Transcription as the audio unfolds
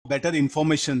better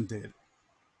information there.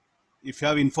 If you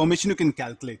have information, you can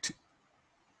calculate.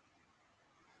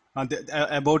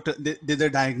 About the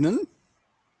diagonal.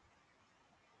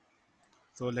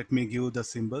 So let me give the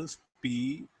symbols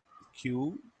P,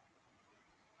 Q,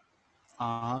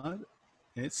 R,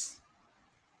 S.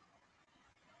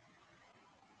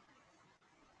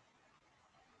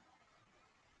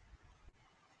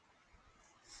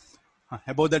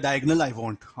 About the diagonal I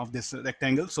want of this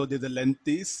rectangle. So the length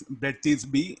is, breadth is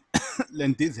B,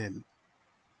 length is L.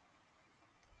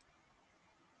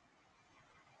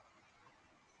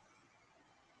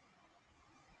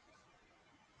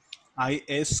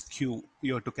 ISQ,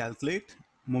 you have to calculate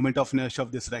moment of inertia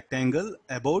of this rectangle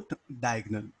about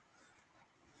diagonal.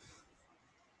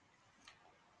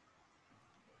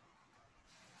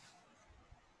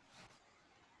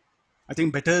 I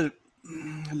think better,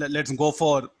 let's go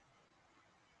for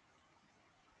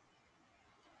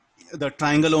the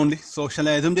triangle only. So shall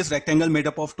I assume this rectangle made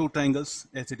up of two triangles?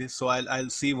 Yes, it is. So I'll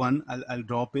see one, I'll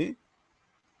drop A.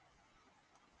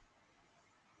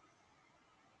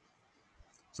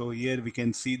 So here we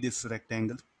can see this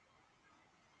rectangle.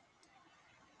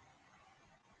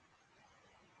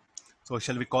 So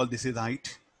shall we call this is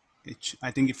height, H.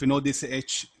 I think if you know this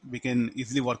H, we can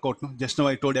easily work out. No? Just now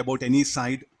I told about any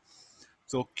side.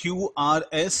 So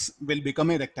QRS will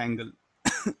become a rectangle.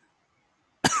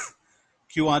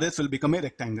 QRS will become a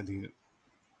rectangle here.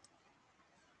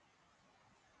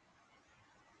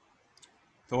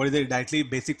 So what is the directly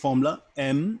basic formula?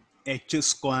 MH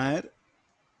square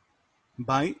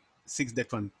by 6,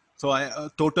 that one. So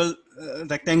total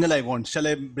rectangle I want. Shall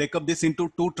I break up this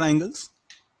into two triangles?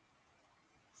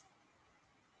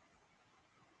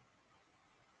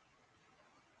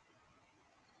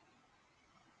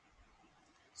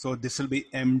 So this will be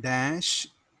M dash,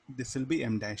 this will be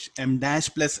M dash. M dash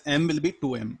plus M will be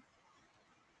 2M.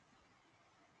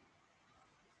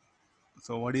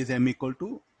 So what is M equal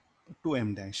to?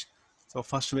 2M dash. So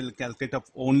first we'll calculate up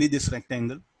only this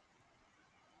rectangle.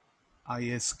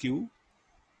 ISQ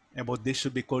about this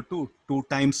should be equal to 2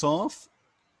 times of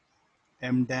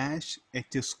M dash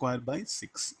H square by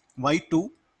 6. Why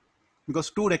 2?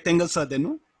 Because two rectangles are there,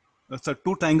 no? So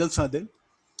two triangles are there.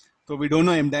 So we don't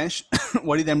know M dash.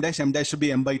 What is M dash? M dash should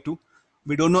be M by 2.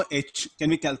 We don't know H. Can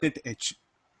we calculate H?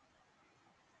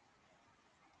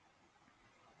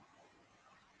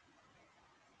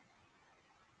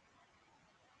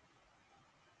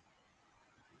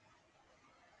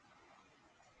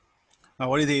 Now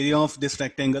what is the area of this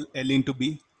rectangle? L into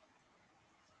B.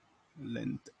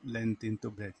 Length into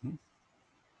breadth. No?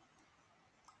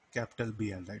 Capital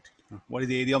BL, right? What is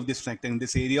the area of this rectangle?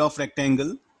 This area of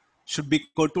rectangle should be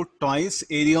equal to twice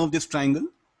area of this triangle.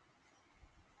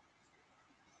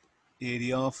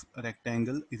 Area of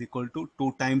rectangle is equal to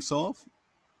 2 times of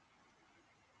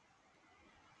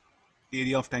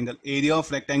area of triangle. Area of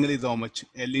rectangle is how much?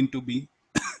 L into B.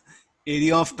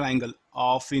 Area of triangle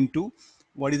of into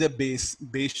what is the base?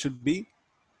 Base should be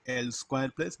L square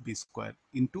plus B square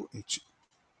into H.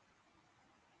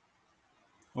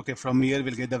 Okay, from here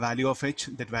we'll get the value of H.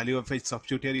 That value of H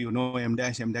substitute here, you know M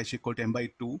dash equal to M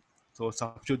by 2. So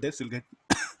substitute this, you'll get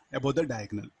about the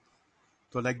diagonal.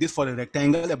 So like this for a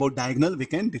rectangle, about diagonal we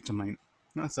can determine.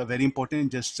 So very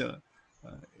important, just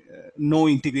no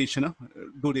integration,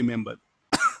 do remember.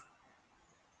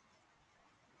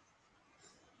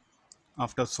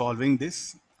 After solving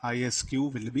this,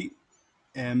 ISQ will be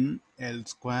M L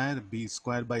square B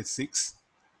square by 6.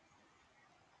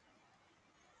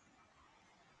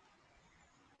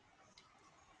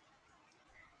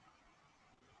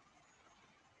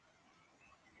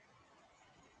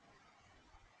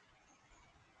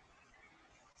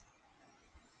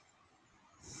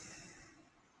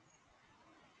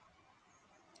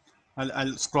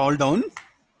 I'll scroll down.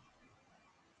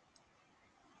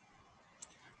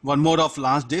 One more of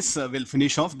last days, we'll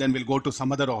finish off, then we'll go to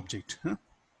some other object.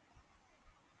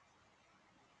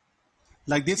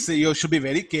 Like this, you should be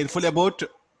very careful about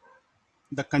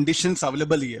the conditions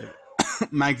available here.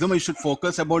 Maximum you should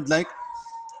focus about like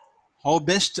how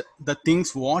best the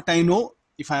things what I know,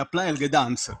 if I apply, I'll get the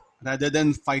answer. Rather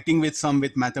than fighting with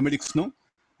mathematics, no,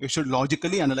 you should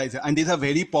logically analyze it. And these are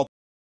very popular.